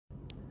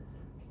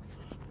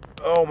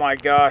Oh my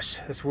gosh,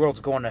 this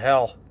world's going to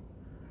hell.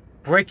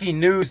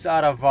 Breaking news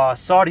out of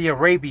Saudi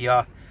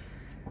Arabia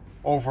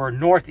over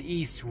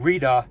northeast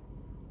Riyadh,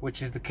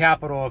 which is the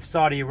capital of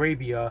Saudi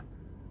Arabia.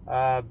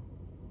 The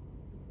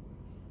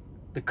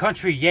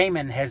country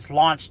Yemen has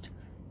launched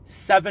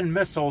 7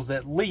 missiles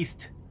at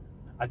least.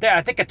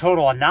 I think a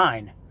total of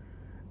 9.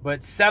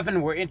 But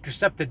 7 were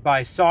intercepted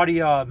by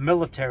Saudi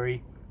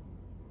military.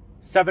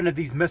 7 of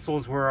these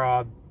missiles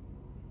were,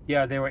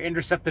 they were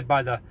intercepted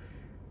by the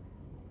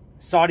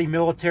Saudi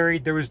military.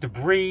 There was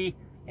debris,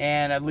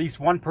 and at least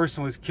one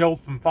person was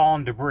killed from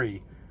falling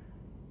debris.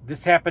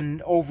 This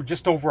happened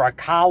just over a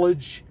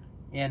college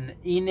in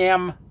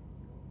Yemen,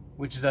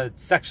 which is a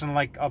section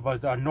of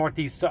a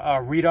northeast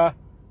Riyadh,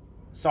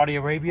 Saudi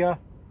Arabia.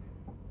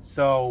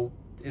 So,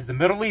 is the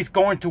Middle East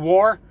going to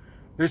war?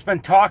 There's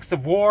been talks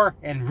of war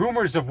and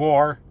rumors of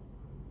war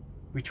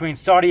between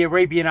Saudi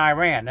Arabia and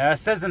Iran. Now, it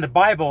says in the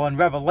Bible in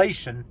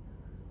Revelation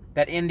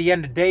that in the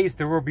end of days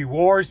there will be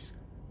wars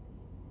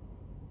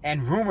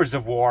and rumors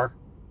of war,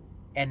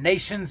 and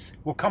nations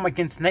will come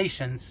against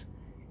nations,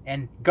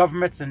 and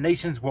governments and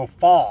nations will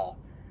fall.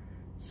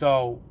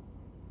 So,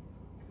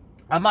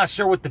 I'm not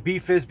sure what the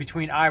beef is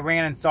between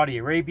Iran and Saudi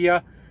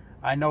Arabia.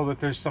 I know that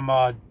there's some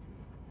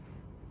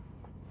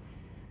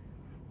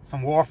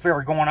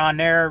warfare going on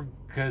there,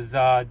 because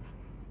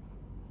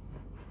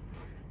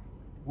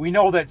we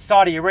know that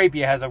Saudi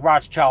Arabia has a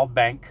Rothschild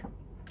bank.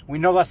 We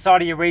know that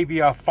Saudi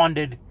Arabia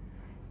funded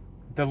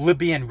the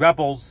Libyan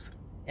rebels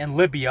in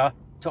Libya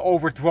to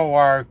overthrow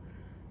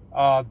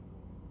our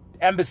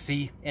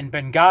embassy in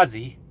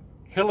Benghazi.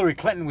 Hillary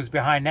Clinton was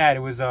behind that.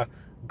 It was a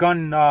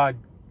gun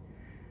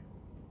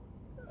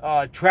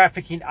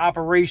trafficking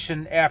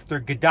operation after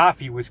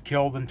Gaddafi was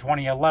killed in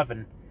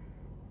 2011,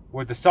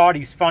 where the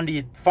Saudis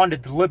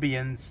funded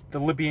the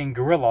Libyan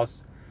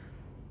guerrillas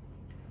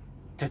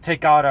to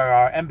take out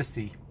our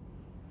embassy.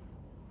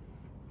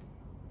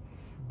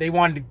 They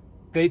wanted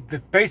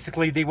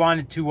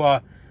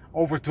to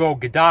overthrow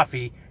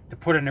Gaddafi to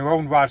put in their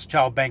own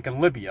Rothschild bank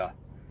in Libya.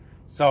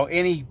 So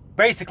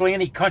basically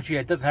any country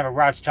that doesn't have a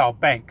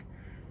Rothschild bank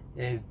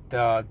is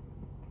the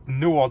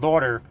New World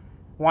Order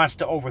wants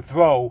to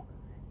overthrow,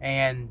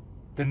 and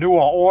the New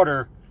World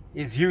Order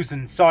is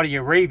using Saudi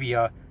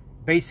Arabia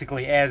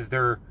basically as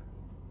their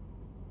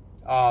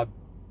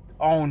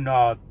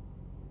own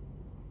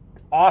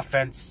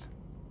offense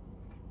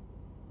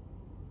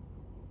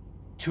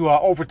to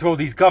overthrow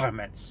these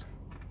governments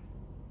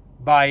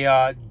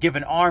by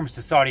giving arms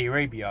to Saudi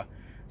Arabia.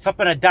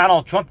 Something that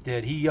Donald Trump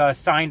did. He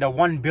signed a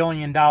 $1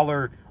 billion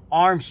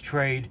arms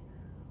trade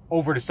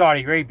over to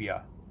Saudi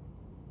Arabia.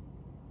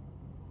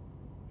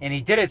 And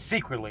he did it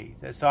secretly.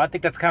 So I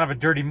think that's kind of a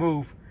dirty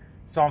move.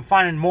 So I'm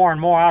finding more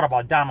and more out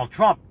about Donald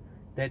Trump.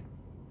 That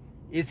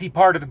is he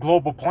part of the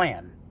global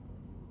plan?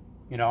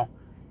 You know,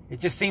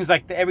 it just seems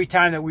like every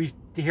time that we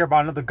hear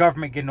about another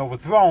government getting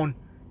overthrown,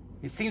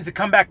 it seems to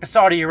come back to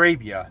Saudi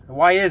Arabia.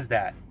 Why is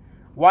that?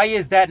 Why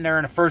is that in there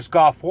in the first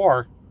Gulf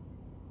War?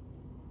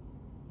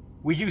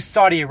 We used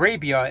Saudi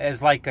Arabia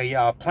as like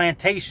a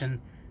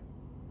plantation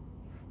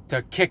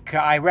to kick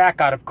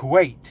Iraq out of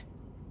Kuwait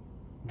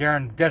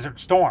during the Desert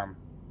Storm.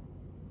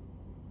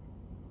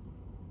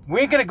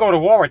 We ain't going to go to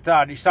war with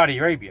Saudi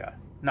Arabia.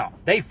 No,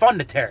 they fund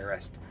the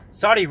terrorists.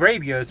 Saudi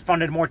Arabia has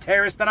funded more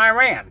terrorists than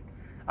Iran.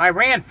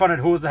 Iran funded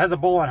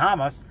Hezbollah and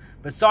Hamas,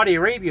 but Saudi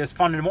Arabia has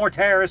funded more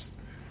terrorists.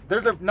 They're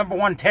the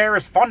 #1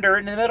 terrorist funder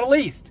in the Middle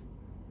East.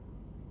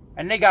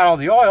 And they got all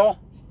the oil,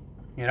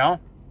 you know.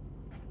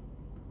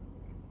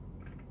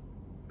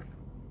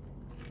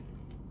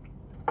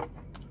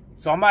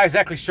 So I'm not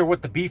exactly sure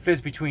what the beef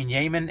is between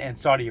Yemen and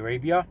Saudi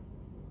Arabia.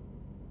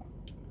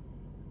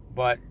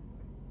 But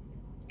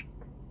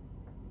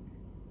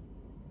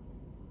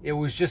it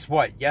was just,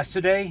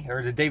 yesterday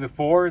or the day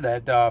before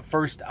that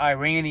first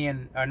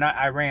India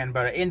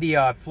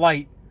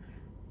flight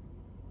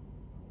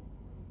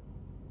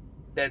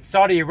that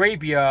Saudi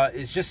Arabia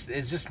is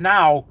just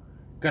now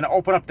going to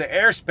open up the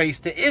airspace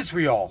to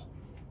Israel.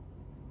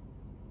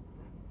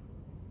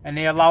 And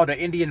they allowed an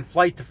Indian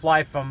flight to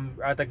fly from,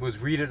 I think it was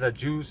Riyadh to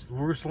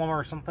Jerusalem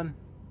or something.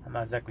 I'm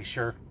not exactly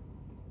sure.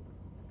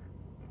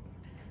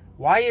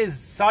 Why is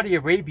Saudi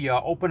Arabia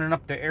opening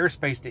up their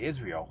airspace to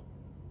Israel?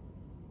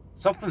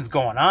 Something's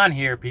going on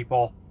here,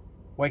 people.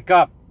 Wake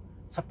up.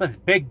 Something's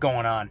big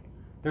going on.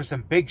 There's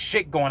some big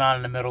shit going on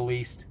in the Middle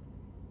East.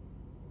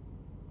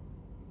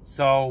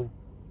 So,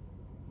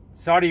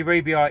 Saudi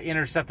Arabia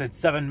intercepted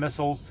 7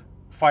 missiles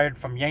fired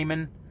from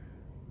Yemen.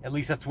 At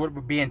least that's what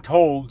we're being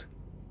told.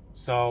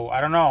 So,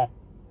 I don't know.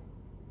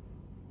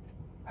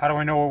 How do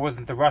I know it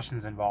wasn't the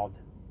Russians involved?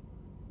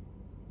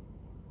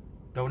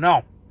 Don't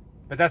know.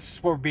 But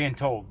that's what we're being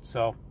told,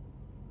 so.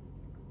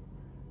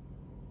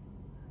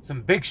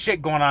 Some big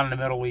shit going on in the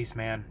Middle East,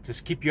 man.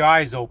 Just keep your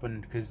eyes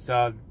open, because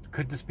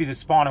could this be the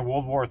spawn of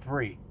World War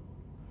III?